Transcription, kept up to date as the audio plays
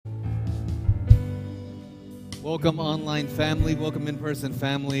Welcome online family, welcome in-person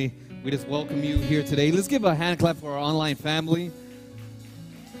family. We just welcome you here today. Let's give a hand clap for our online family.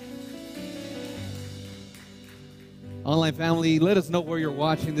 Online family, let us know where you're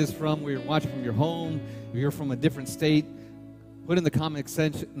watching this from, where you're watching from your home, if you're from a different state. Put in the comment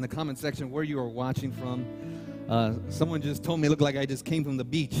section where you are watching from. Someone just told me it looked like I just came from the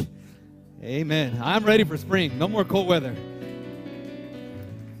beach. Amen. I'm ready for spring. No more cold weather.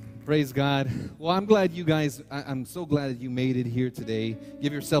 Praise God. Well, I'm glad you guys, I'm so glad that you made it here today.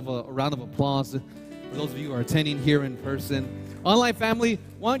 Give yourself a round of applause for those of you who are attending here in person. Online family,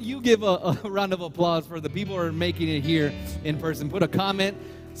 why don't you give a round of applause for the people who are making it here in person. Put a comment,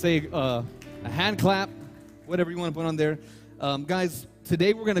 say a hand clap, whatever you want to put on there. Guys,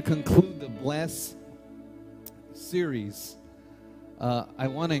 today we're going to conclude the Bless series. I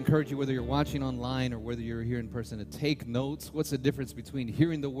want to encourage you, whether you're watching online or whether you're here in person, to take notes. What's the difference between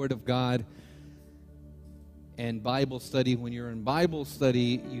hearing the Word of God and Bible study? When you're in Bible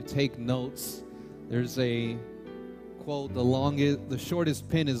study, you take notes. There's a quote, the shortest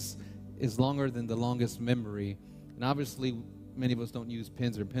pen is longer than the longest memory. And obviously, many of us don't use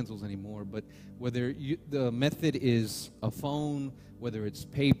pens or pencils anymore, but whether the method is a phone, whether it's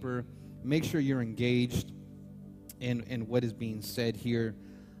paper, make sure you're engaged in what is being said here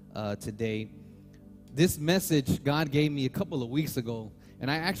today. This message God gave me a couple of weeks ago, and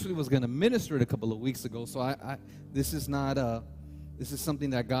I actually was going to minister it a couple of weeks ago. So this is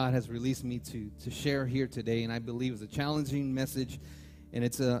something that God has released me to share here today, and I believe it's a challenging message, and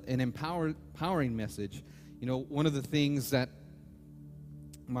it's an empowering message. You know, one of the things that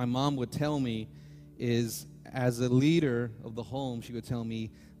my mom would tell me is, as a leader of the home, she would tell me,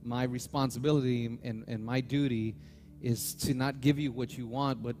 my responsibility and my duty is to not give you what you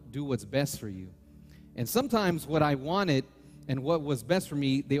want, but do what's best for you. And sometimes what I wanted and what was best for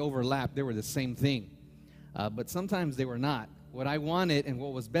me, they overlapped. They were the same thing. But sometimes they were not. What I wanted and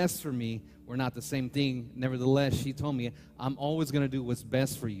what was best for me were not the same thing. Nevertheless, she told me, I'm always going to do what's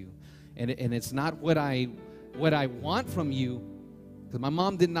best for you. And it's not what I want from you, because my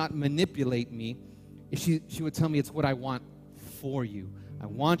mom did not manipulate me. She would tell me it's what I want for you. I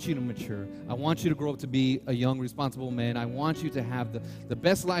want you to mature. I want you to grow up to be a young, responsible man. I want you to have the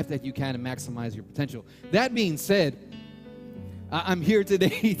best life that you can and maximize your potential. That being said, I'm here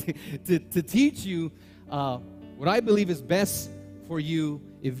today to teach you what I believe is best for you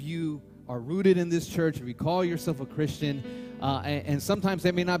if you are rooted in this church, if you call yourself a Christian. And sometimes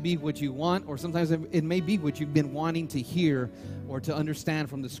that may not be what you want, or sometimes it may be what you've been wanting to hear or to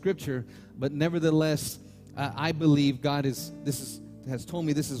understand from the Scripture. But nevertheless, I believe God has told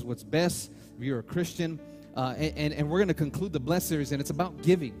me this is what's best if you're a Christian. And we're going to conclude the Bless series, and it's about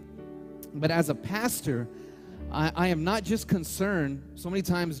giving. But as a pastor, I am not just concerned. So many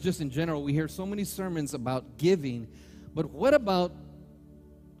times, just in general, we hear so many sermons about giving. But what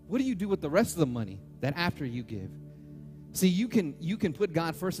do you do with the rest of the money that after you give? See, you can put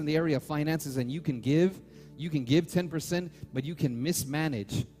God first in the area of finances, and you can give 10%, but you can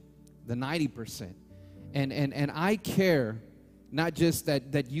mismanage the 90%. And I care not just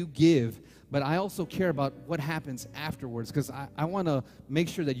that you give, but I also care about what happens afterwards, because I want to make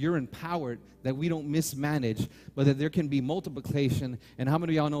sure that you're empowered, that we don't mismanage, but that there can be multiplication. And how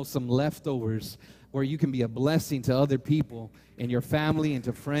many of y'all know some leftovers where you can be a blessing to other people and your family and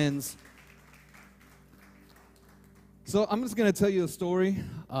to friends? So I'm just going to tell you a story.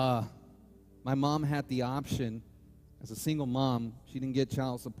 My mom had the option, as a single mom, she didn't get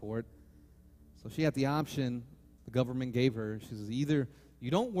child support. So she had the option the government gave her. She says, either you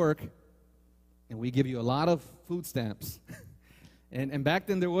don't work and we give you a lot of food stamps. and back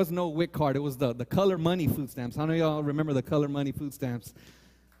then there was no WIC card. It was the color money food stamps. How many of y'all remember the color money food stamps?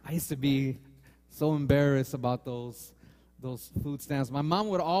 I used to be so embarrassed about those food stamps. My mom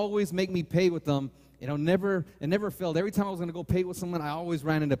would always make me pay with them. It never failed. Every time I was going to go pay with someone, I always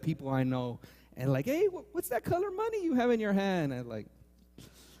ran into people I know. And like, hey, what's that color money you have in your hand? And like,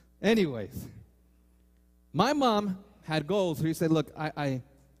 anyways. My mom had goals. So she said, look, I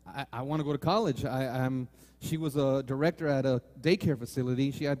want to go to college. She was a director at a daycare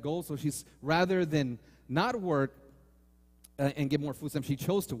facility. She had goals. So she's, rather than not work and get more food stamps, she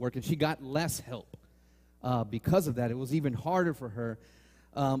chose to work, and she got less help because of that. It was even harder for her.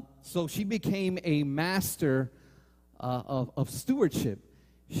 So she became a master of stewardship.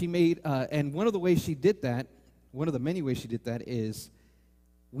 She made, and one of the ways she did that, one of the many ways she did that is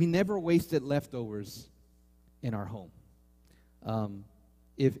we never wasted leftovers in our home.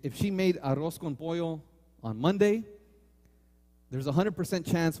 If she made arroz con pollo on Monday, there's a 100%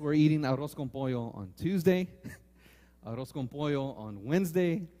 chance we're eating arroz con pollo on Tuesday, arroz con pollo on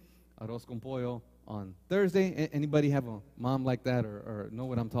Wednesday, arroz con pollo on Thursday. Anybody have a mom like that or know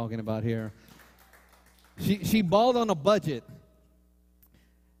what I'm talking about here? She balled on a budget.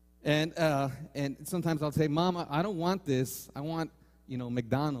 And sometimes I'll say, Mom, I don't want this. I want,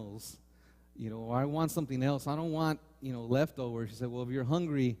 McDonald's, or I want something else. I don't want, leftovers. She said, well, if you're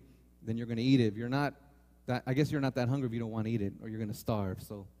hungry, then you're going to eat it. If you're not, I guess you're not that hungry if you don't want to eat it, or you're going to starve.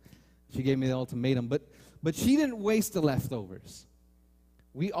 So she gave me the ultimatum. But she didn't waste the leftovers.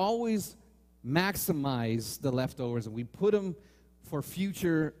 We always maximize the leftovers, and we put them for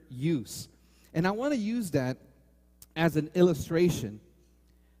future use. And I want to use that as an illustration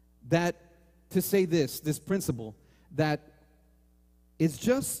that to say this principle, that it's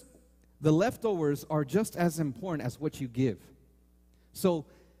just, the leftovers are just as important as what you give. So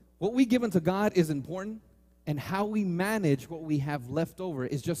what we give unto God is important, and how we manage what we have left over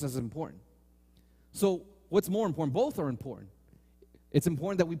is just as important. So what's more important? Both are important. It's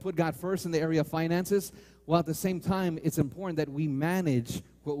important that we put God first in the area of finances, while at the same time, it's important that we manage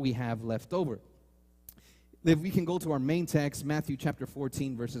what we have left over. If we can go to our main text, Matthew chapter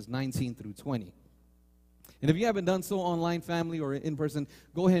 14, verses 19 through 20. And if you haven't done so, online, family, or in person,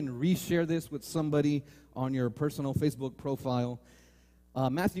 go ahead and reshare this with somebody on your personal Facebook profile.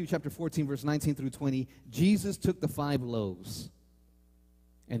 Matthew chapter 14, verse 19 through 20. Jesus took the 5 loaves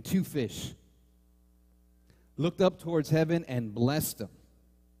and 2 fish, looked up towards heaven and blessed them.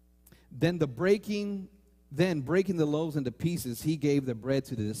 Then breaking the loaves into pieces, he gave the bread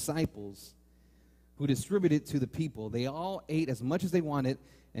to the disciples, who distributed it to the people. They all ate as much as they wanted,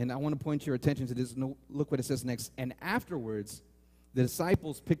 and I want to point your attention to this. Look what it says next. And afterwards, the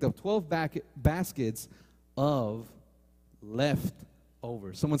disciples picked up 12 baskets of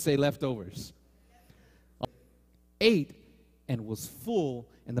leftovers. Someone say leftovers. Ate and was full,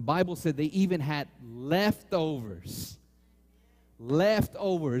 and the Bible said they even had leftovers.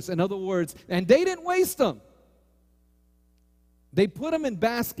 Leftovers. In other words, and they didn't waste them. They put them in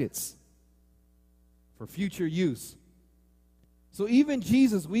baskets for future use. So even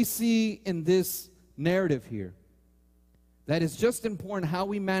Jesus, we see in this narrative here, that it's just important how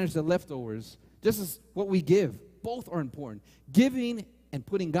we manage the leftovers, just as what we give. Both are important. Giving and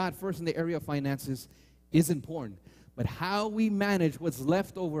putting God first in the area of finances is important. But how we manage what's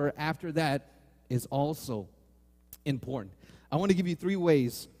left over after that is also important. I want to give you 3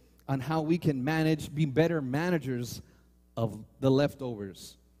 ways on how we can be better managers of the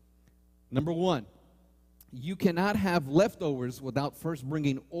leftovers. Number 1, you cannot have leftovers without first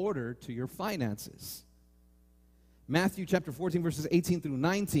bringing order to your finances. Matthew chapter 14, verses 18 through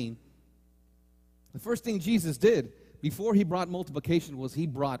 19. The first thing Jesus did before he brought multiplication was he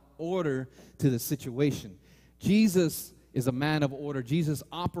brought order to the situation. Jesus is a man of order. Jesus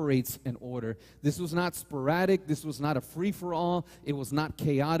operates in order. This was not sporadic. This was not a free-for-all. It was not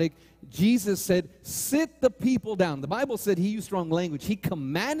chaotic. Jesus said, sit the people down. The Bible said he used strong language. He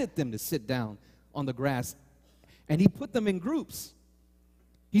commanded them to sit down on the grass, and he put them in groups.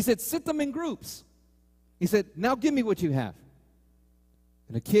 He said, sit them in groups. He said, now give me what you have.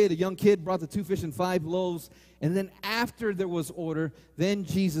 And a young kid brought the 2 fish and 5 loaves, and then after there was order, then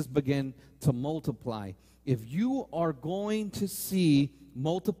Jesus began to multiply. If you are going to see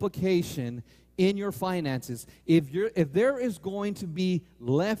multiplication in your finances, if there is going to be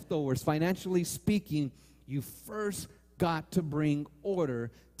leftovers, financially speaking, you first got to bring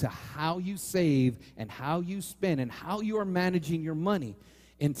order to how you save and how you spend and how you are managing your money.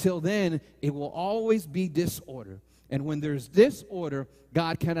 Until then, it will always be disorder. And when there's disorder,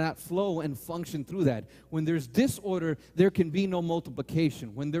 God cannot flow and function through that. When there's disorder, there can be no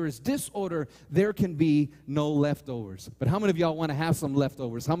multiplication. When there is disorder, there can be no leftovers. But how many of y'all want to have some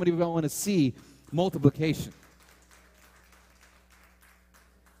leftovers? How many of y'all want to see multiplication?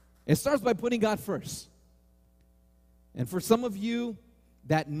 It starts by putting God first. And for some of you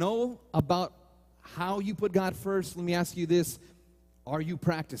that know about how you put God first, let me ask you this. Are you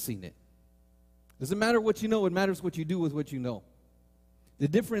practicing it? Doesn't matter what you know, it matters what you do with what you know. The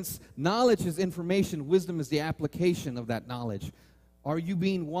difference, knowledge is information, wisdom is the application of that knowledge. Are you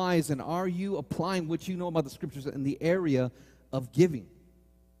being wise, and are you applying what you know about the scriptures in the area of giving?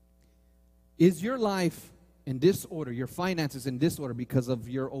 Is your life in disorder, your finances in disorder because of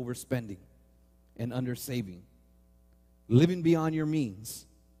your overspending and undersaving, living beyond your means?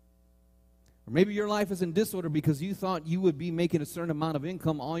 Or maybe your life is in disorder because you thought you would be making a certain amount of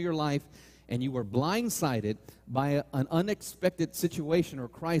income all your life, and you were blindsided by an unexpected situation or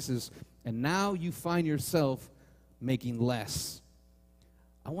crisis, and now you find yourself making less.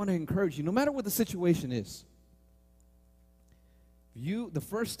 I want to encourage you, no matter what the situation is, the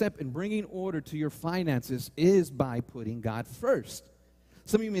first step in bringing order to your finances is by putting God first.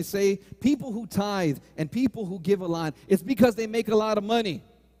 Some of you may say, people who tithe and people who give a lot, it's because they make a lot of money.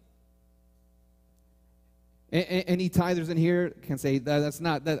 Any tithers in here can say that's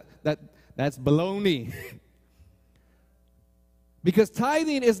baloney. Because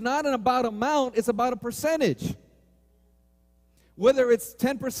tithing is not about amount, it's about a percentage. Whether it's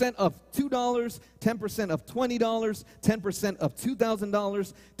 10% of $2, 10% of $20, 10% of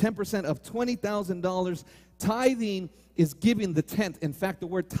 $2,000, 10% of $20,000, tithing is giving the tenth. In fact, the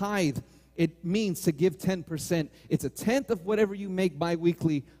word tithe, it means to give 10%. It's a tenth of whatever you make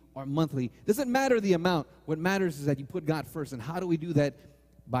biweekly or monthly. Doesn't matter the amount. What matters is that you put God first. And how do we do that?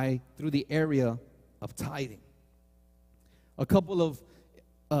 Through the area of tithing.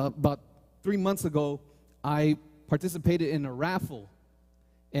 About 3 months ago, I participated in a raffle,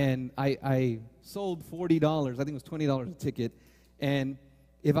 and I sold $40. I think it was $20 a ticket. And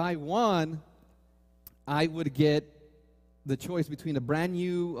if I won, I would get the choice between a brand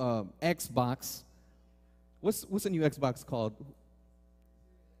new Xbox. What's the new Xbox called?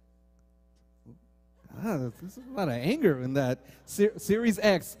 There's a lot of anger in that. Series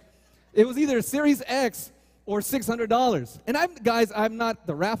X. It was either Series X or $600. And I'm not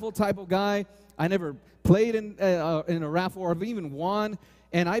the raffle type of guy. I never played in a raffle or even won.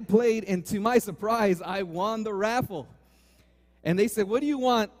 And I played, and to my surprise, I won the raffle. And they said, "What do you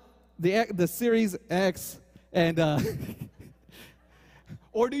want? The Series X and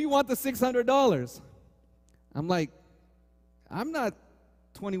or do you want the $600?" I'm like, I'm not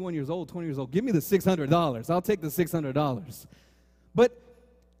 21 years old, 20 years old. Give me the $600. I'll take the $600. But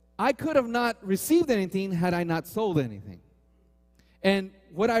I could have not received anything had I not sold anything. And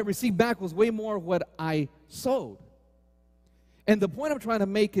what I received back was way more of what I sold. And the point I'm trying to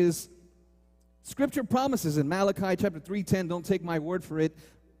make is, Scripture promises in Malachi chapter 3:10, don't take my word for it.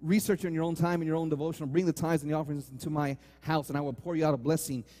 Research in your own time, in your own devotion. Bring the tithes and the offerings into my house, and I will pour you out a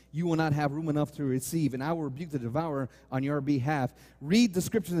blessing you will not have room enough to receive, and I will rebuke the devourer on your behalf. Read the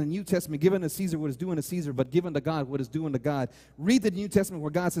Scriptures in the New Testament. Give unto Caesar what is due unto Caesar, but give unto God what is due unto God. Read the New Testament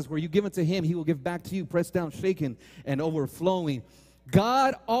where God says, where you give unto him, he will give back to you, pressed down, shaken, and overflowing.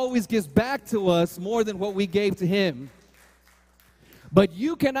 God always gives back to us more than what we gave to him. But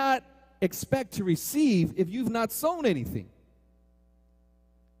you cannot expect to receive if you've not sown anything.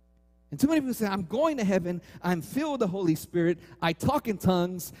 And too many people say, I'm going to heaven, I'm filled with the Holy Spirit, I talk in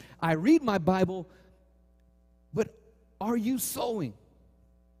tongues, I read my Bible, but are you sowing?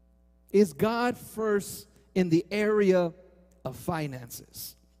 Is God first in the area of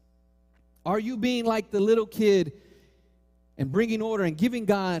finances? Are you being like the little kid and bringing order and giving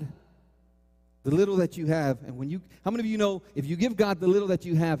God the little that you have? And how many of you know, if you give God the little that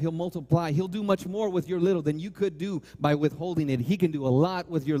you have, he'll multiply. He'll do much more with your little than you could do by withholding it. He can do a lot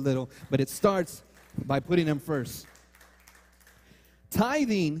with your little, but it starts by putting him first.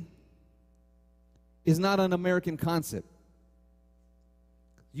 Tithing is not an American concept.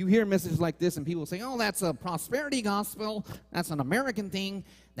 You hear messages like this and people say, oh, that's a prosperity gospel. That's an American thing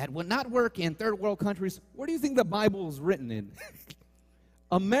that would not work in third world countries. Where do you think the Bible is written in?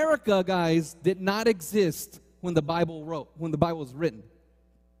 America, guys, did not exist when the Bible was written.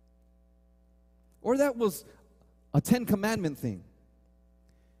 Or that was a 10 Commandment thing.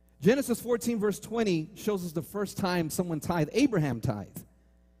 Genesis 14 verse 20 shows us the first time someone tithed. Abraham tithed.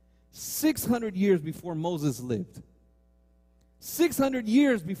 600 years before Moses lived. 600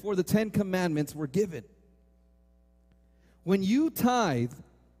 years before the 10 Commandments were given. When you tithe,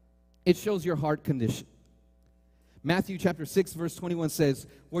 it shows your heart condition. Matthew chapter 6 verse 21 says,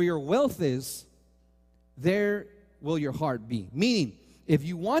 where your wealth is, there will your heart be. Meaning, if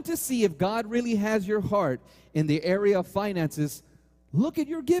you want to see if God really has your heart in the area of finances, look at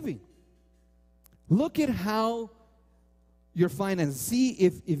your giving. Look at how your finances, see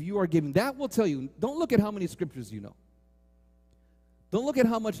if you are giving. That will tell you. Don't look at how many scriptures you know. Don't look at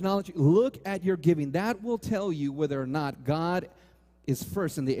how much knowledge. Look at your giving. That will tell you whether or not God is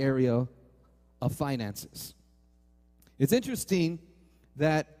first in the area of finances. It's interesting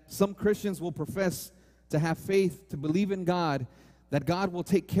that some Christians will profess to have faith, to believe in God, that God will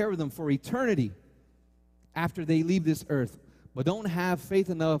take care of them for eternity after they leave this earth, but don't have faith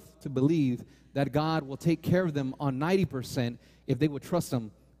enough to believe that God will take care of them on 90% if they would trust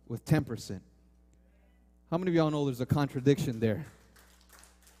him with 10%. How many of y'all know there's a contradiction there?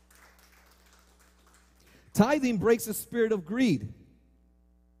 Tithing breaks the spirit of greed.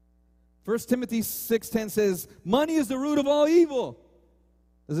 1 Timothy 6:10 says, money is the root of all evil.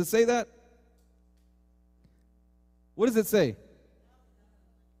 Does it say that? What does it say?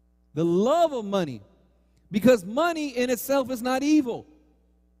 The love of money. Because money in itself is not evil.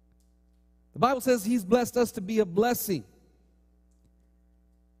 The Bible says he's blessed us to be a blessing.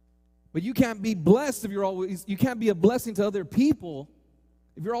 But you can't be blessed if you can't be a blessing to other people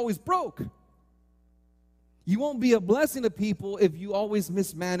if you're always broke. You won't be a blessing to people if you always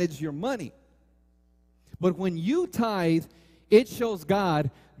mismanage your money. But when you tithe, it shows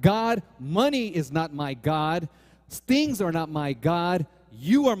God, money is not my God. Things are not my God.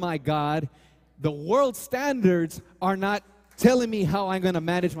 You are my God. The world standards are not telling me how I'm going to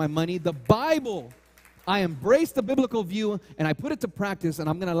manage my money. The Bible, I embrace the biblical view and I put it to practice, and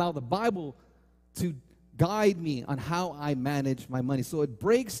I'm going to allow the Bible to guide me on how I manage my money. So it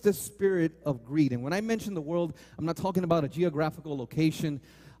breaks the spirit of greed. And when I mention the world, I'm not talking about a geographical location.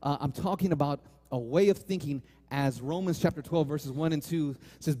 I'm talking about a way of thinking, as Romans chapter 12, verses 1 and 2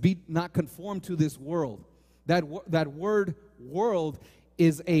 says, be not conformed to this world. That word world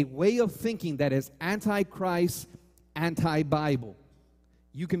is a way of thinking that is anti-Christ, anti-Bible.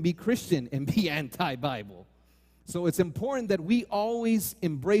 You can be Christian and be anti-Bible. So it's important that we always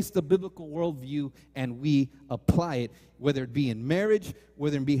embrace the biblical worldview and we apply it, whether it be in marriage,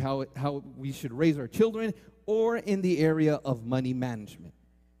 whether it be how we should raise our children, or in the area of money management.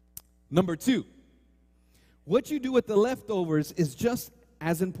 Number 2, what you do with the leftovers is just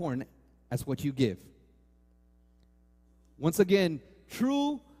as important as what you give. Once again,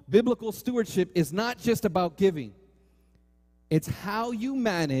 true biblical stewardship is not just about giving. It's how you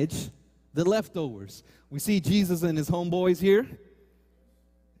manage the leftovers. We see Jesus and his homeboys here.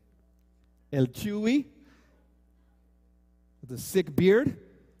 El Chewy, with the sick beard.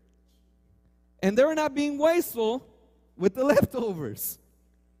 And they're not being wasteful with the leftovers.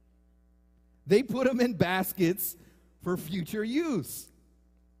 They put them in baskets for future use.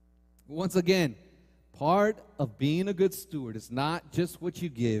 Once again, part of being a good steward is not just what you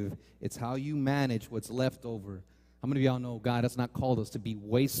give, it's how you manage what's left over. How many of y'all know God has not called us to be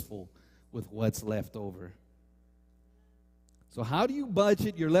wasteful with what's left over? So how do you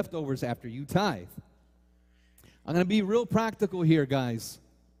budget your leftovers after you tithe? I'm going to be real practical here, guys.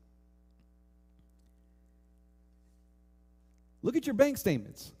 Look at your bank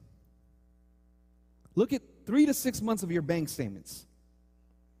statements. Look at 3 to 6 months of your bank statements.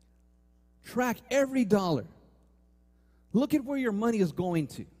 Track every dollar. Look at where your money is going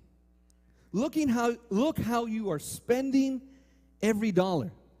to. Look how you are spending every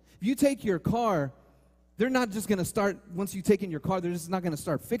dollar. If you take your car, they're not just going to start, once you take in your car, they're just not going to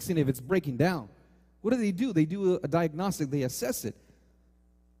start fixing it if it's breaking down. What do? They do a diagnostic. They assess it.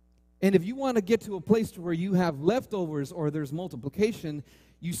 And if you want to get to a place to where you have leftovers or there's multiplication,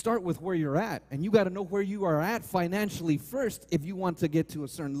 you start with where you're at. And you got to know where you are at financially first if you want to get to a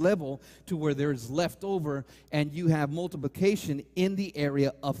certain level to where there's leftover and you have multiplication in the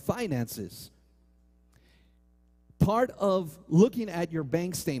area of finances. Part of looking at your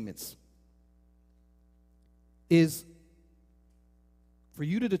bank statements is for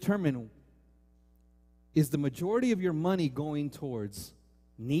you to determine, is the majority of your money going towards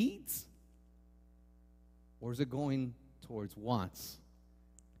needs or is it going towards wants?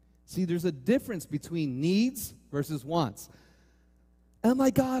 See, there's a difference between needs versus wants. Oh my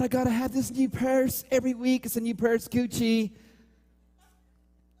God, I gotta have this new purse every week. It's a new purse, Gucci.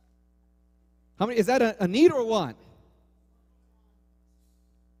 How many? Is that a need or a want?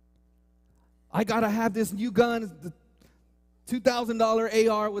 I gotta have this new gun, the $2,000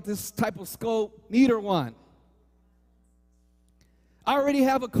 AR with this type of scope. Need or want? I already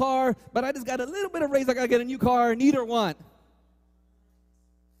have a car, but I just got a little bit of raise. I gotta get a new car. Need or want?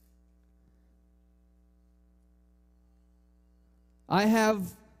 I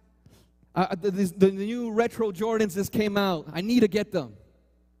have the new retro Jordans just came out. I need to get them.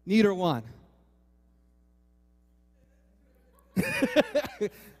 Need or want?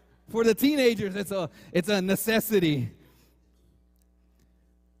 For the teenagers, it's a necessity.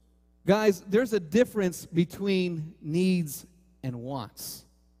 Guys, there's a difference between needs and wants.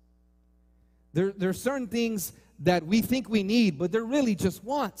 There are certain things that we think we need, but they're really just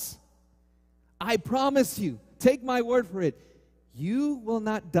wants. I promise you, take my word for it, you will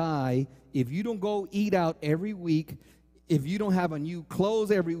not die if you don't go eat out every week, if you don't have a new clothes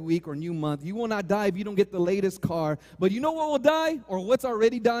every week or new month. You will not die if you don't get the latest car. But you know what will die, or what's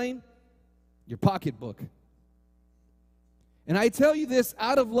already dying? Your pocketbook. And I tell you this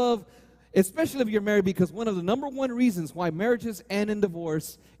out of love, especially if you're married, because one of the number one reasons why marriages end in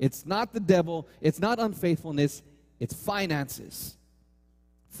divorce, it's not the devil, it's not unfaithfulness, it's finances.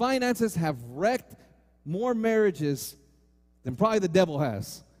 Finances have wrecked more marriages than probably the devil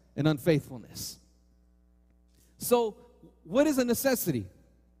has in unfaithfulness. So, what is a necessity?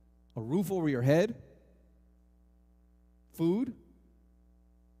 A roof over your head, food,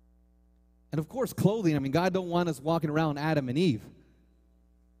 and of course clothing. I mean, God don't want us walking around Adam and Eve.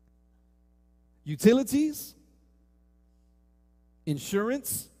 utilities,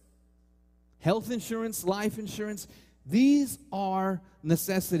 insurance, health insurance, life insurance. These are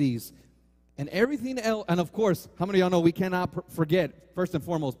necessities. And everything else, and of course, how many of y'all know we cannot forget, first and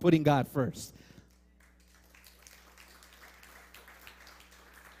foremost, putting God first?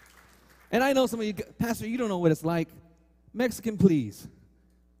 And I know some of you, Pastor, you don't know what it's like. Mexican, please.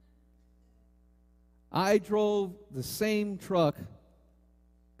 I drove the same truck,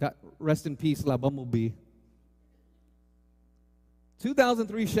 God rest in peace, La Bumblebee,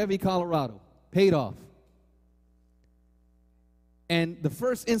 2003 Chevy Colorado, paid off. And the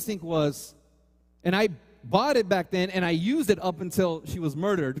first instinct was, and I bought it back then, and I used it up until she was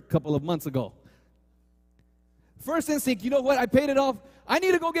murdered a couple of months ago. First instinct, you know what? I paid it off. I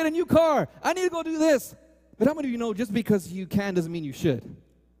need to go get a new car. I need to go do this. But how many of you know just because you can doesn't mean you should?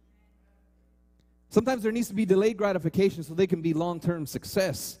 Sometimes there needs to be delayed gratification so they can be long-term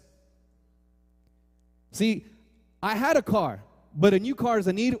success. See, I had a car, but a new car is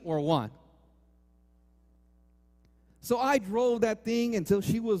a need or a want. So I drove that thing until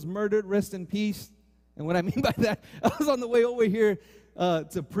she was murdered, rest in peace. And what I mean by that, I was on the way over here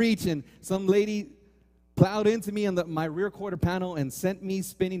to preach, and some lady plowed into me on my rear quarter panel and sent me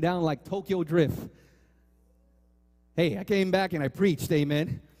spinning down like Tokyo Drift. Hey, I came back and I preached,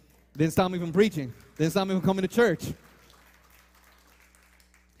 amen. Didn't stop me from preaching. Didn't stop me from coming to church.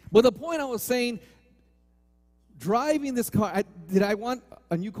 But the point I was saying, driving this car, did I want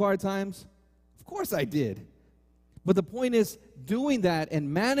a new car at times? Of course I did. But the point is, doing that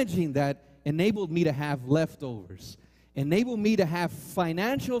and managing that enabled me to have leftovers, enabled me to have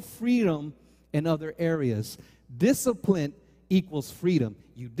financial freedom in other areas. Discipline equals freedom.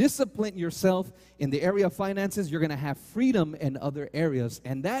 You discipline yourself in the area of finances, you're going to have freedom in other areas.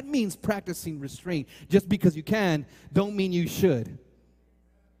 And that means practicing restraint. Just because you can, don't mean you should.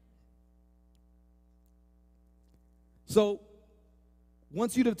 So,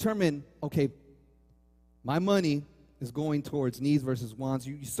 once you determine, okay, my money is going towards needs versus wants,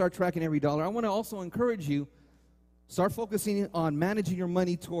 you start tracking every dollar. I want to also encourage you, start focusing on managing your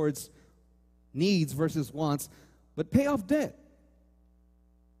money towards needs versus wants, but pay off debt.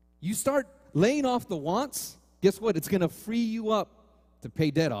 You start laying off the wants, guess what? It's going to free you up to pay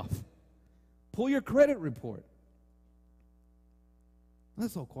debt off. Pull your credit report.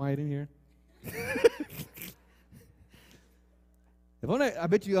 That's so quiet in here. I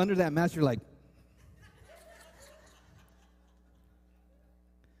bet you under that mask you're like,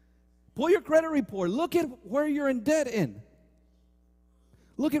 pull your credit report. Look at where you're in debt in.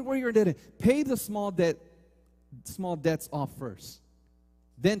 Look at where you're in debt in. Pay the small debts off first.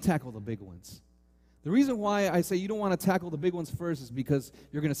 Then tackle the big ones. The reason why I say you don't want to tackle the big ones first is because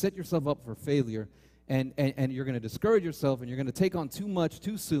you're going to set yourself up for failure, and you're going to discourage yourself, and you're going to take on too much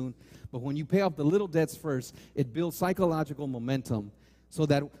too soon. But when you pay off the little debts first, it builds psychological momentum so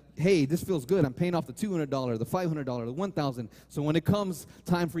that, hey, this feels good. I'm paying off the $200, the $500, the $1,000. So when it comes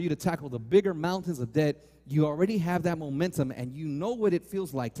time for you to tackle the bigger mountains of debt, you already have that momentum, and you know what it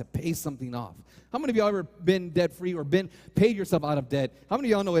feels like to pay something off. How many of y'all ever been debt-free or paid yourself out of debt? How many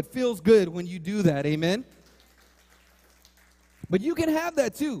of y'all know it feels good when you do that? Amen? But you can have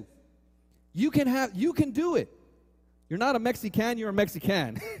that too. You can do it. You're not a Mexican, you're a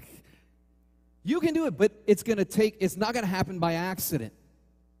Mexican. You can do it, but it's not going to happen by accident.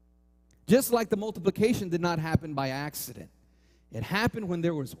 Just like the multiplication did not happen by accident. It happened when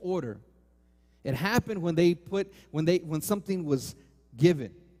there was order. It happened when something was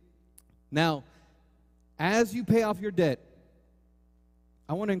given. Now, as you pay off your debt,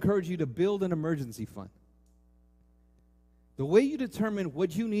 I want to encourage you to build an emergency fund. The way you determine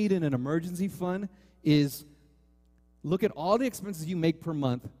what you need in an emergency fund is look at all the expenses you make per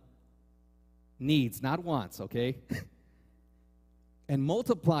month, needs, not wants, okay? And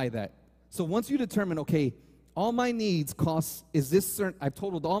multiply that. So once you determine, okay, all my needs I've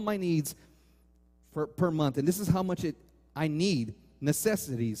totaled all my needs per month, and this is how much I need,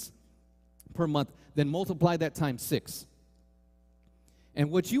 necessities, per month, then multiply that times 6. And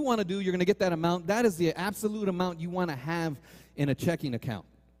what you want to do, you're going to get that amount. That is the absolute amount you want to have in a checking account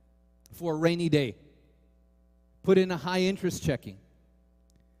for a rainy day. Put in a high-interest checking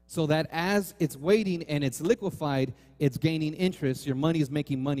so that as it's waiting and it's liquefied, it's gaining interest. Your money is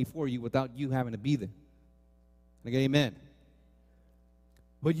making money for you without you having to be there. Okay, amen.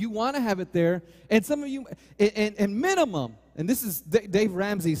 But you want to have it there. And some of you, and minimum, and this is Dave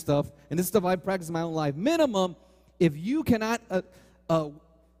Ramsey stuff, and this stuff I've practiced in my own life, minimum, if you cannot,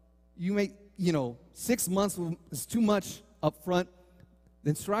 you make, 6 months is too much up front,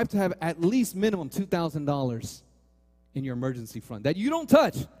 then strive to have at least minimum $2,000 in your emergency fund that you don't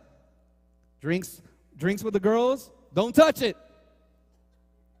touch. Drinks with the girls, don't touch it.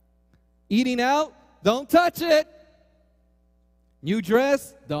 Eating out, don't touch it. New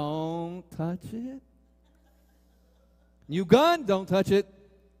dress, don't touch it. New gun, don't touch it.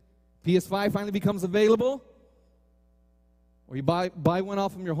 PS5 finally becomes available. Or you buy one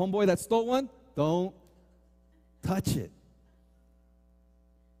off from your homeboy that stole one, don't touch it.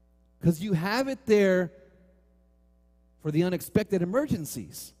 Because you have it there for the unexpected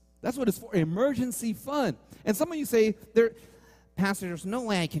emergencies. That's what it's for, emergency fund. And some of you say, Pastor, there's no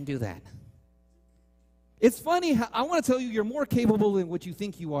way I can do that. It's funny how, I want to tell you, you're more capable than what you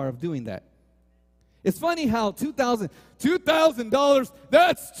think you are of doing that. It's funny how $2,000,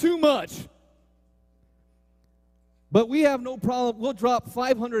 that's too much. But we have no problem. We'll drop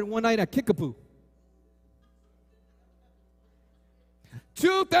 $500 one night at Kickapoo.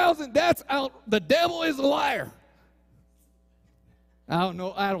 $2,000, that's out. The devil is a liar. I don't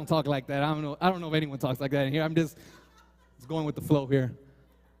know. I don't talk like that. I don't know if anyone talks like that in here. I'm just going with the flow here.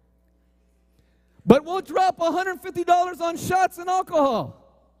 But we'll drop $150 on shots and alcohol.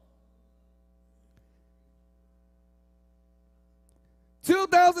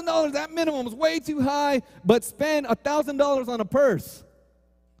 $2,000, that minimum is way too high, but spend $1,000 on a purse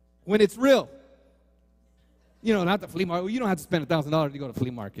when it's real. You know, not the flea market. You don't have to spend $1,000 to go to the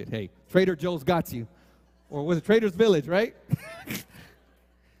flea market. Hey, Trader Joe's got you. Or was it Trader's Village, right?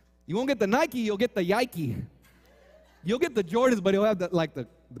 You won't get the Nike, you'll get the Yike. You'll get the Jordans, but he'll have the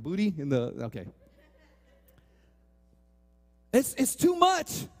booty in the, okay. It's too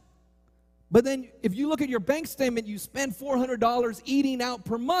much. But then if you look at your bank statement, you spend $400 eating out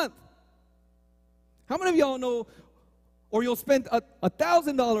per month. How many of y'all know, or you'll spend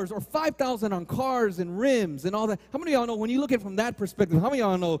 $1,000 or $5,000 on cars and rims and all that. How many of y'all know, when you look at it from that perspective, how many of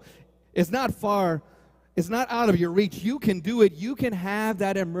y'all know it's not far, it's not out of your reach. You can do it. You can have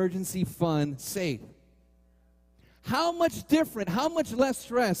that emergency fund saved. How much different, how much less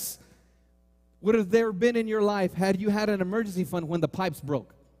stress would have there been in your life had you had an emergency fund when the pipes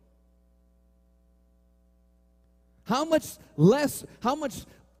broke? How much less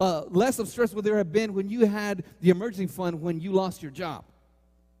of stress would there have been when you had the emergency fund when you lost your job?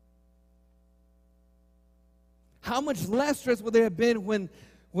 How much less stress would there have been when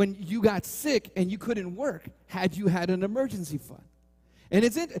you got sick and you couldn't work had you had an emergency fund? And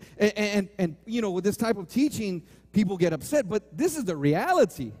and you know, with this type of teaching, people get upset, but this is the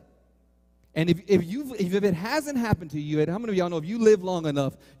reality. And if it hasn't happened to you, and how many of y'all know if you live long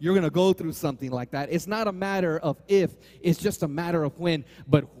enough, you're going to go through something like that? It's not a matter of if, it's just a matter of when.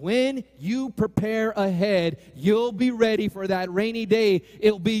 But when you prepare ahead, you'll be ready for that rainy day.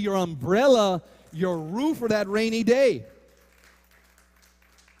 It'll be your umbrella, your roof for that rainy day.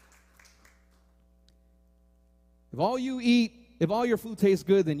 If all your food tastes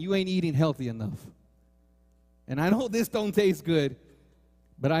good, then you ain't eating healthy enough. And I know this don't taste good.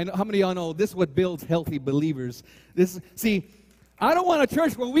 But I know, how many of y'all know this is what builds healthy believers? See, I don't want a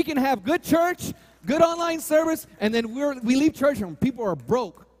church where we can have good church, good online service, and then we leave church and people are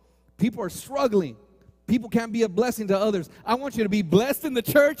broke. People are struggling. People can't be a blessing to others. I want you to be blessed in the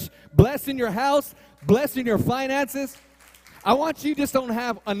church, blessed in your house, blessed in your finances. I want you just don't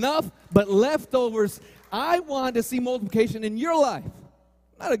have enough, but leftovers. I want to see multiplication in your life.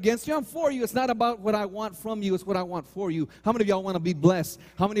 Not against you, I'm for you. It's not about what I want from you, it's what I want for you. How many of y'all want to be blessed?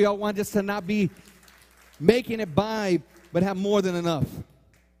 How many of y'all want just to not be making it by, but have more than enough?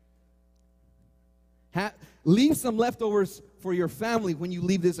 Leave some leftovers for your family when you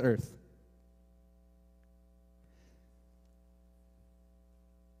leave this earth.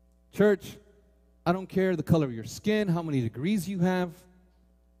 Church, I don't care the color of your skin, how many degrees you have,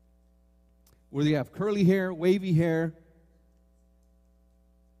 whether you have curly hair, wavy hair.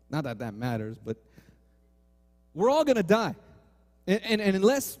 Not that that matters, but we're all going to die. And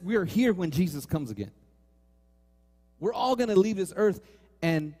unless we're here when Jesus comes again, we're all going to leave this earth.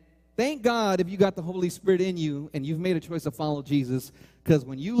 And thank God if you got the Holy Spirit in you and you've made a choice to follow Jesus, because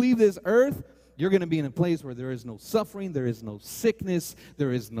when you leave this earth, you're going to be in a place where there is no suffering, there is no sickness,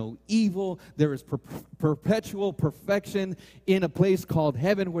 there is no evil, there is perpetual perfection in a place called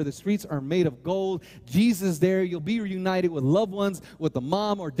heaven where the streets are made of gold. Jesus there, you'll be reunited with loved ones, with the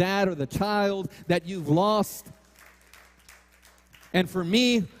mom or dad or the child that you've lost. And for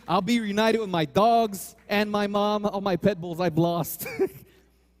me, I'll be reunited with my dogs and my mom, all my pet bulls I've lost.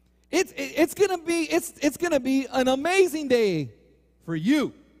 It's gonna be an amazing day for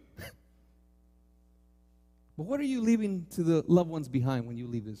you. But what are you leaving to the loved ones behind when you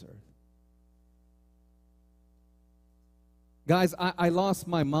leave this earth? Guys, I lost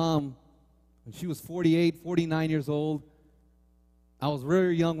my mom when she was 48, 49 years old. I was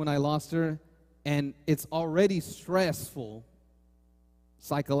very young when I lost her. and it's already stressful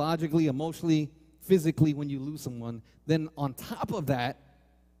psychologically, emotionally, physically when you lose someone, then on top of that,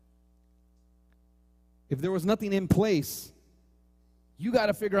 if there was nothing in place, you got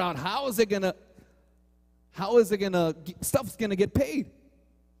to figure out stuff's gonna get paid.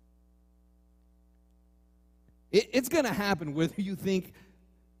 It's gonna happen whether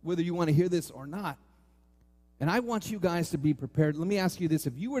you want to hear this or not. And I want you guys to be prepared. Let me ask you this: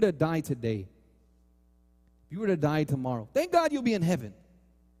 if you were to die today, if you were to die tomorrow, thank God you'll be in heaven.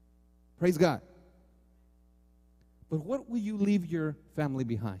 Praise God. But what will you leave your family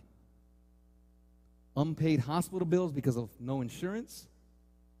behind? Unpaid hospital bills because of no insurance?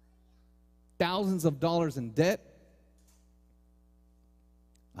 Thousands of dollars in debt?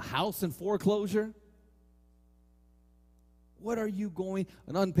 A house in foreclosure? What are you going,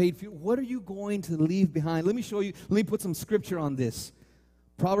 an unpaid fuel, what are you going to leave behind? Let me show you, let me put some scripture on this.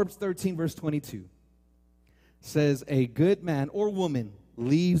 Proverbs 13, verse 22 says, a good man or woman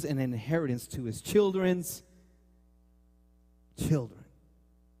leaves an inheritance to his children's children.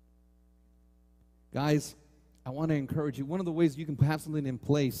 Guys, I want to encourage you. One of the ways you can have something in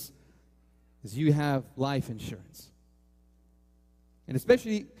place is you have life insurance. And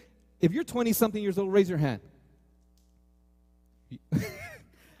especially if you're 20-something years old, raise your hand.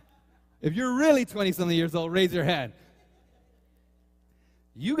 If you're really 20-something years old, raise your hand.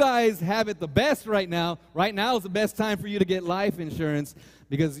 You guys have it the best right now. Right now is the best time for you to get life insurance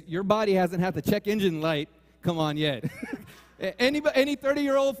because your body hasn't had the check engine light come on yet. Any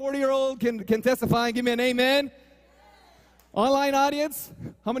 30-year-old, 40-year-old can testify and give me an amen? Online audience,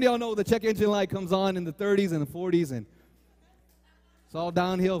 how many of y'all know the check engine light comes on in the 30s and the 40s and it's all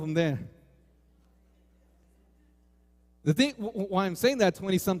downhill from there? The thing, why I'm saying that,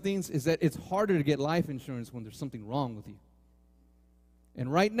 20-somethings, is that it's harder to get life insurance when there's something wrong with you.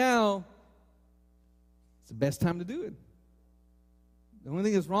 And right now, it's the best time to do it. The only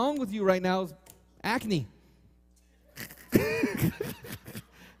thing that's wrong with you right now is acne.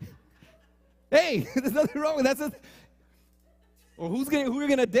 Hey, there's nothing wrong with that. Or who you're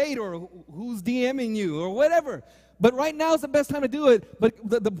going to date, or who's DMing you, or whatever. But right now is the best time to do it. But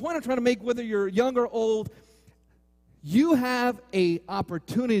the point I'm trying to make, whether you're young or old, you have an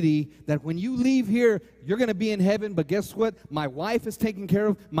opportunity that when you leave here, you're going to be in heaven, but guess what? My wife is taken care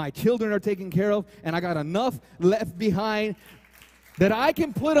of, my children are taken care of, and I got enough left behind that I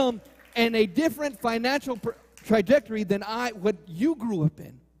can put them in a different financial trajectory than what you grew up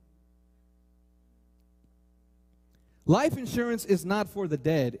in. Life insurance is not for the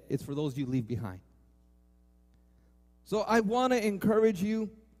dead, it's for those you leave behind. So I want to encourage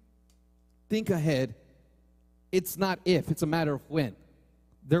you, think ahead. It's not if, it's a matter of when.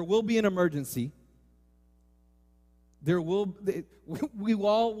 There will be an emergency. We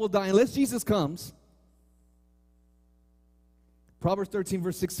all will die unless Jesus comes. Proverbs 13,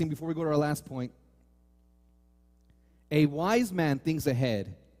 verse 16, before we go to our last point. A wise man thinks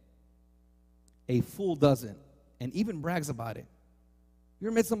ahead. A fool doesn't, and even brags about it. You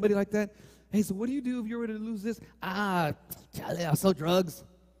ever met somebody like that? Hey, so what do you do if you were to lose this? Charlie, I'll sell drugs.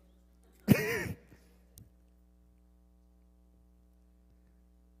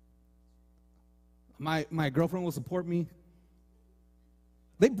 My girlfriend will support me.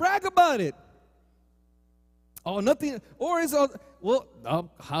 They brag about it. Oh, nothing. Or is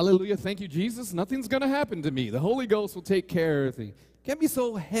hallelujah, thank you, Jesus. Nothing's going to happen to me. The Holy Ghost will take care of things. Can't be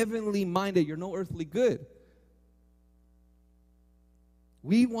so heavenly minded. You're no earthly good.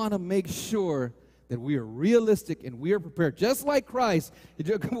 We want to make sure that we are realistic and we are prepared. Just like Christ,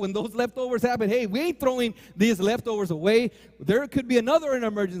 when those leftovers happen, hey, we ain't throwing these leftovers away. There could be another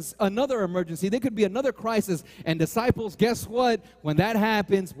emergency. There could be another crisis. And disciples, guess what? When that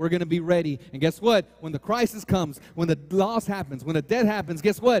happens, we're going to be ready. And guess what? When the crisis comes, when the loss happens, when the death happens,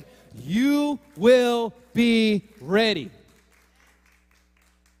 guess what? You will be ready.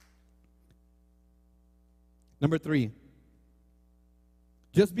 Number 3.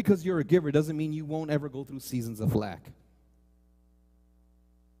 Just because you're a giver doesn't mean you won't ever go through seasons of lack.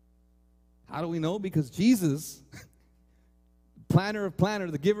 How do we know? Because Jesus, planner of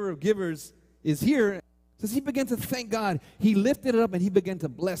planners, the giver of givers, is here. Says he began to thank God. He lifted it up and he began to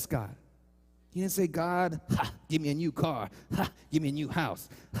bless God. He didn't say, God, give me a new car. Give me a new house.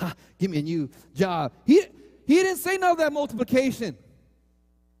 Give me a new job. He didn't say none of that multiplication.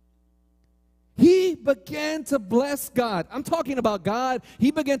 He began to bless God. I'm talking about God.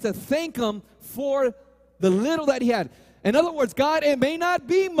 He began to thank him for the little that he had. In other words, God, it may not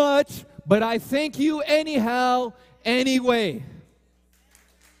be much, but I thank you anyhow, anyway.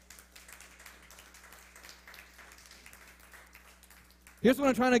 Here's what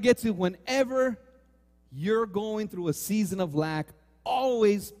I'm trying to get to. Whenever you're going through a season of lack,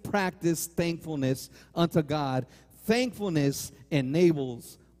 always practice thankfulness unto God. Thankfulness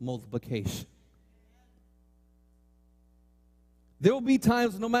enables multiplication. There will be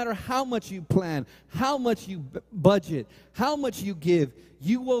times, no matter how much you plan, how much you budget, how much you give,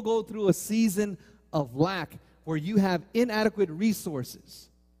 you will go through a season of lack where you have inadequate resources.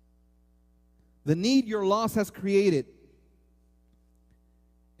 The need your loss has created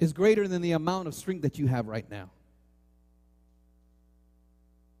is greater than the amount of strength that you have right now.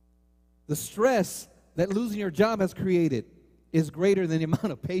 The stress that losing your job has created is greater than the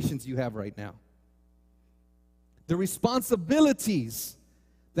amount of patience you have right now. The responsibilities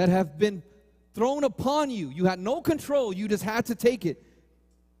that have been thrown upon you, you had no control, you just had to take it,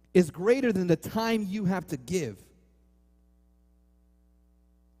 is greater than the time you have to give.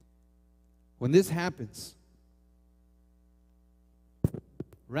 When this happens,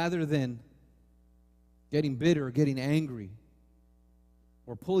 rather than getting bitter or getting angry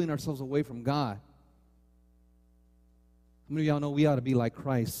or pulling ourselves away from God, how many of y'all know we ought to be like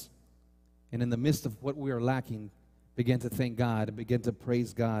Christ and in the midst of what we are lacking, begin to thank God and begin to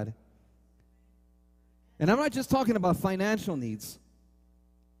praise God? And I'm not just talking about financial needs.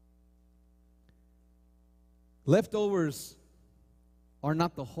 Leftovers are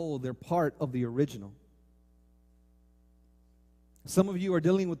not the whole, they're part of the original. Some of you are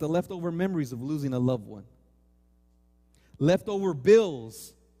dealing with the leftover memories of losing a loved one. Leftover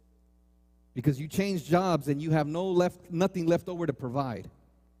bills because you changed jobs and you have nothing left over to provide.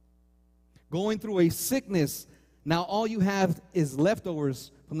 Going through a sickness, now all you have is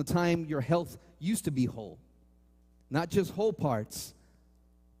leftovers from the time your health used to be whole. Not just whole parts,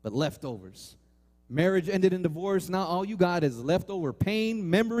 but leftovers. Marriage ended in divorce, now all you got is leftover pain,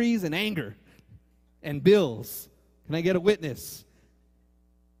 memories, and anger, and bills. Can I get a witness?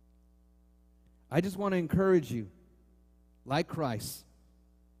 I just want to encourage you, like Christ,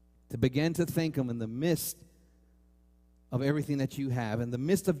 to begin to thank Him in the midst of everything that you have. In the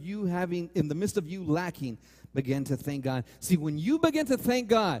midst of you lacking, begin to thank God. See, when you begin to thank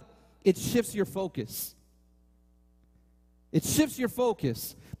God, it shifts your focus. It shifts your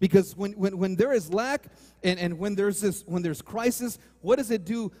focus. Because when there is lack and when there's crisis, what does it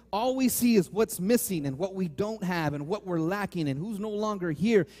do? All we see is what's missing and what we don't have and what we're lacking and who's no longer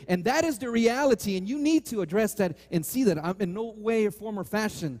here. And that is the reality, and you need to address that and see that. I'm in no way or form or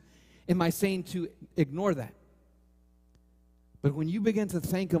fashion am I saying to ignore that. But when you begin to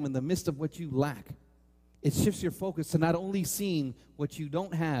thank Him in the midst of what you lack, it shifts your focus to not only seeing what you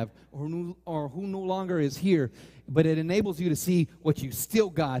don't have or who no longer is here, but it enables you to see what you still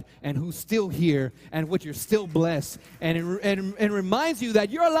got and who's still here and what you're still blessed. And it reminds you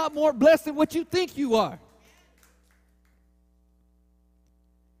that you're a lot more blessed than what you think you are.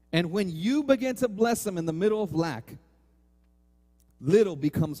 And when you begin to bless Him in the middle of lack, little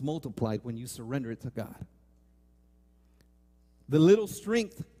becomes multiplied when you surrender it to God. The little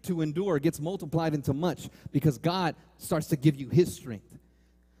strength to endure gets multiplied into much because God starts to give you His strength.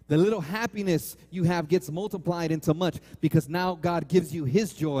 The little happiness you have gets multiplied into much because now God gives you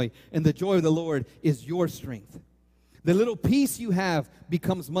His joy, and the joy of the Lord is your strength. The little peace you have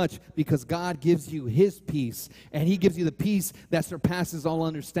becomes much because God gives you His peace, and He gives you the peace that surpasses all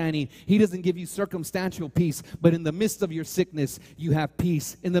understanding. He doesn't give you circumstantial peace, but in the midst of your sickness, you have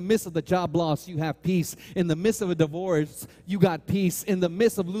peace. In the midst of the job loss, you have peace. In the midst of a divorce, you got peace. In the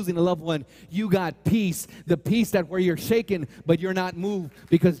midst of losing a loved one, you got peace. The peace that where you're shaken, but you're not moved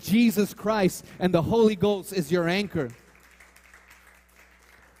because Jesus Christ and the Holy Ghost is your anchor.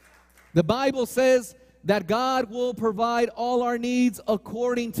 The Bible says that God will provide all our needs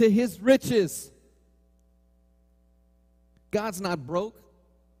according to His riches. God's not broke.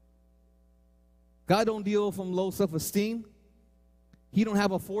 God don't deal from low self-esteem. He don't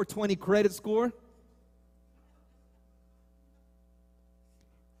have a 420 credit score.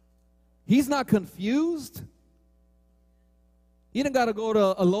 He's not confused. You don't got to go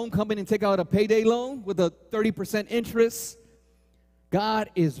to a loan company and take out a payday loan with a 30% interest. God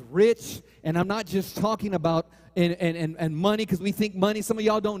is rich, and I'm not just talking about and money because we think money. Some of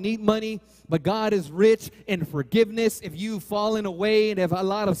y'all don't need money, but God is rich in forgiveness. If you've fallen away and have a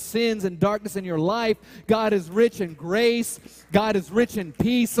lot of sins and darkness in your life, God is rich in grace. God is rich in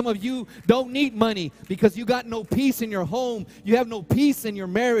peace. Some of you don't need money because you got no peace in your home. You have no peace in your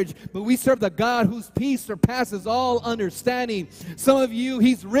marriage, but we serve the God whose peace surpasses all understanding. Some of you,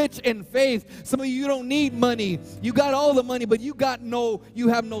 He's rich in faith. Some of you don't need money. You got all the money, but you have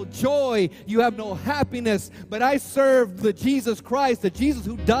no joy. You have no happiness. But that I serve the Jesus Christ, the Jesus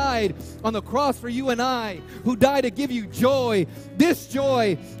who died on the cross for you and I, who died to give you joy. This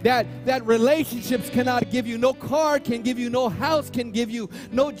joy that relationships cannot give you, no car can give you, no house can give you,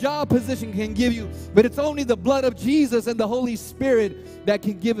 no job position can give you. But it's only the blood of Jesus and the Holy Spirit that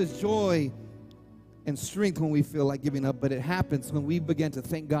can give us joy and strength when we feel like giving up. But it happens when we begin to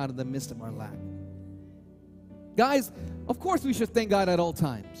thank God in the midst of our lack. Guys, of course we should thank God at all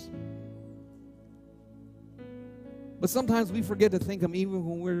times. But sometimes we forget to thank Him even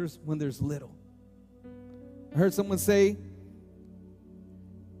when there's little. I heard someone say,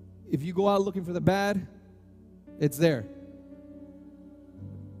 if you go out looking for the bad, it's there.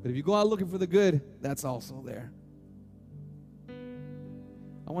 But if you go out looking for the good, that's also there.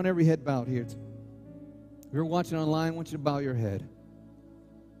 I want every head bowed here. If you're watching online, I want you to bow your head.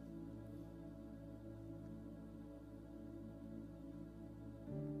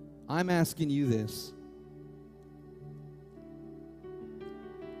 I'm asking you this.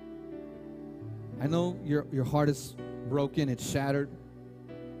 I know your heart is broken, it's shattered.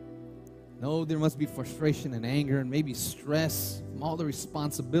 No, there must be frustration and anger and maybe stress from all the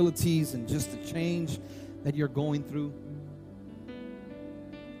responsibilities and just the change that you're going through.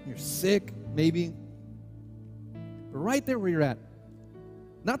 You're sick, maybe. But right there where you're at,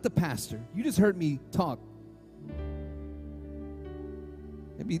 not the pastor. You just heard me talk.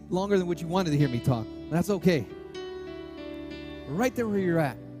 Maybe longer than what you wanted to hear me talk. That's okay. But right there where you're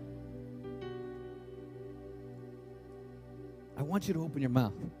at, I want you to open your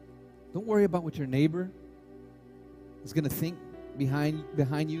mouth. Don't worry about what your neighbor is going to think behind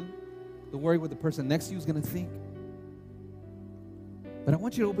you. Don't worry what the person next to you is going to think. But I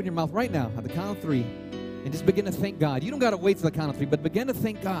want you to open your mouth right now at the count of 3 and just begin to thank God. You don't got to wait till the count of 3, but begin to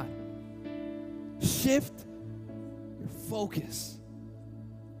thank God. Shift your focus.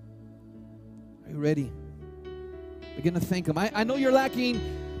 Are you ready? Begin to thank Him. I know you're lacking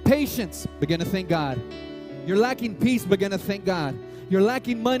patience. Begin to thank God. You're lacking peace. Begin to thank God. You're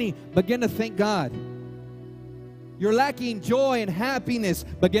lacking money. Begin to thank God. You're lacking joy and happiness.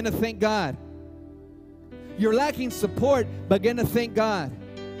 Begin to thank God. You're lacking support. Begin to thank God.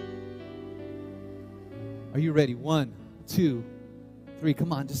 Are you ready? 1, 2, 3.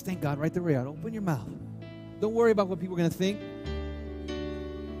 Come on, just thank God right there where you're at. Open your mouth. Don't worry about what people are going to think.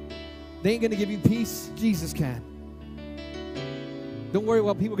 They ain't going to give you peace. Jesus can. Don't worry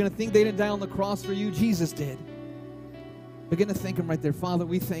what people are going to think. They didn't die on the cross for you. Jesus did. Begin to thank Him right there. Father,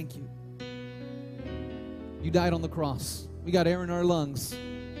 we thank You. You died on the cross. We got air in our lungs.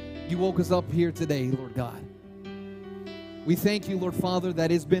 You woke us up here today, Lord God. We thank You, Lord Father, that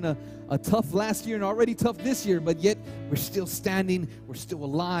it's been a tough last year and already tough this year, but yet we're still standing, we're still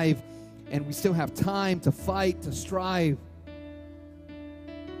alive, and we still have time to fight, to strive.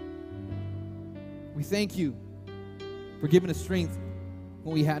 We thank You for giving us strength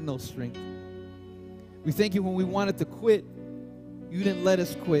when we had no strength. We thank You when we wanted to quit, You didn't let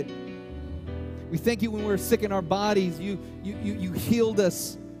us quit. We thank You when we were sick in our bodies, You healed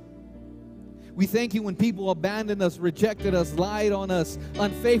us. We thank You when people abandoned us, rejected us, lied on us,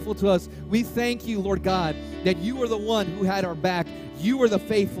 unfaithful to us. We thank You, Lord God, that You are the one who had our back. You were the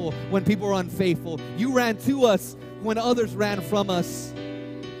faithful when people were unfaithful. You ran to us when others ran from us.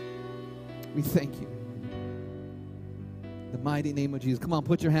 We thank You. In the mighty name of Jesus. Come on,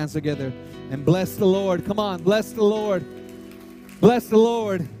 put your hands together and bless the Lord. Come on, bless the Lord. Bless the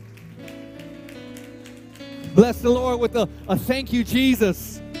Lord. Bless the Lord with a thank you,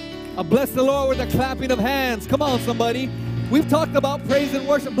 Jesus. Bless the Lord with a clapping of hands. Come on, somebody. We've talked about praise and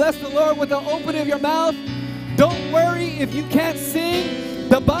worship. Bless the Lord with the opening of your mouth. Don't worry if you can't sing.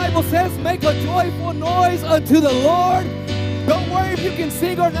 The Bible says make a joyful noise unto the Lord. Don't worry if you can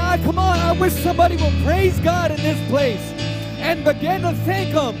sing or not. Come on, I wish somebody would praise God in this place and begin to thank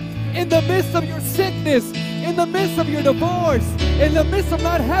Him in the midst of your sickness, in the midst of your divorce, in the midst of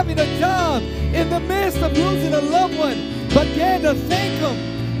not having a job, in the midst of losing a loved one. Begin to thank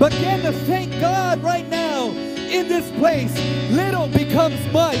Him. Begin to thank God right now in this place. Little becomes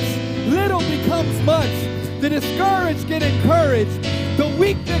much. Little becomes much. The discouraged get encouraged. The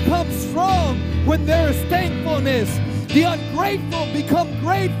weak become strong when there is thankfulness. The ungrateful become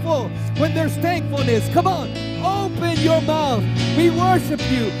grateful when there's thankfulness. Come on, open your mouth. We worship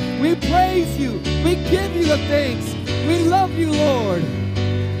You. We praise You. We give You the thanks. We love You, Lord.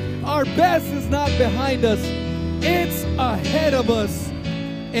 Our best is not behind us. It's ahead of us.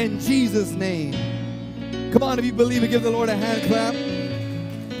 In Jesus' name. Come on, if you believe it, give the Lord a hand clap.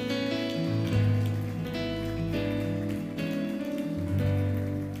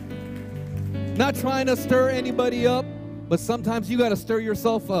 Not trying to stir anybody up, but sometimes you got to stir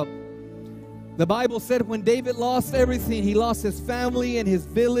yourself up. The Bible said when David lost everything, he lost his family and his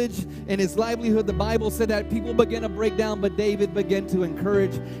village and his livelihood. The Bible said that people began to break down, but David began to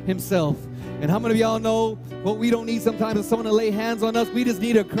encourage himself. And how many of y'all know what we don't need sometimes is someone to lay hands on us? We just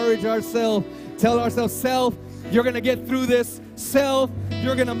need to encourage ourselves, tell ourselves, self, you're going to get through this. Self,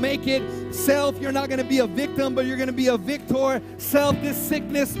 you're going to make it. Self, you're not going to be a victim, but you're going to be a victor. Self, this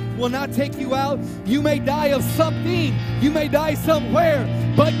sickness will not take you out. You may die of something. You may die somewhere,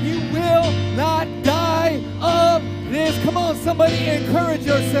 but you will not die of this. Come on, somebody, encourage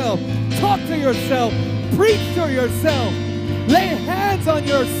yourself. Talk to yourself. Preach to yourself. Lay hands on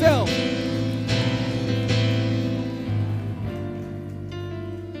yourself.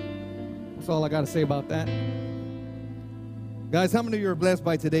 That's all I got to say about that. Guys, how many of you are blessed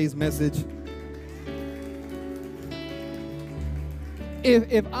by today's message?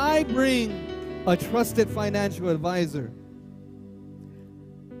 If I bring a trusted financial advisor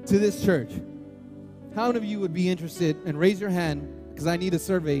to this church, how many of you would be interested, and raise your hand because I need a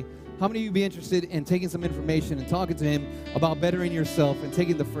survey, how many of you would be interested in taking some information and talking to him about bettering yourself and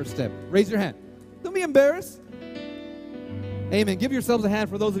taking the first step? Raise your hand. Don't be embarrassed. Amen. Give yourselves a hand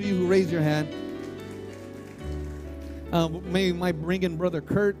for those of you who raised your hand. Maybe might bring in Brother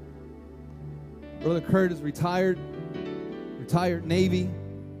Kurt. Brother Kurt is retired Navy,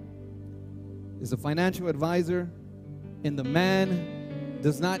 is a financial advisor, and the man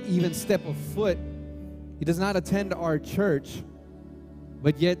does not even step a foot. He does not attend our church,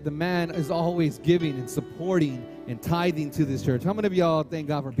 but yet the man is always giving and supporting and tithing to this church. How many of y'all thank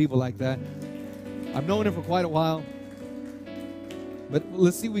God for people like that? I've known him for quite a while. But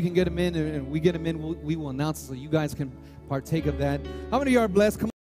let's see if we can get him in, and we get him in, we will announce it so you guys can partake of that. How many of you are blessed? Come on.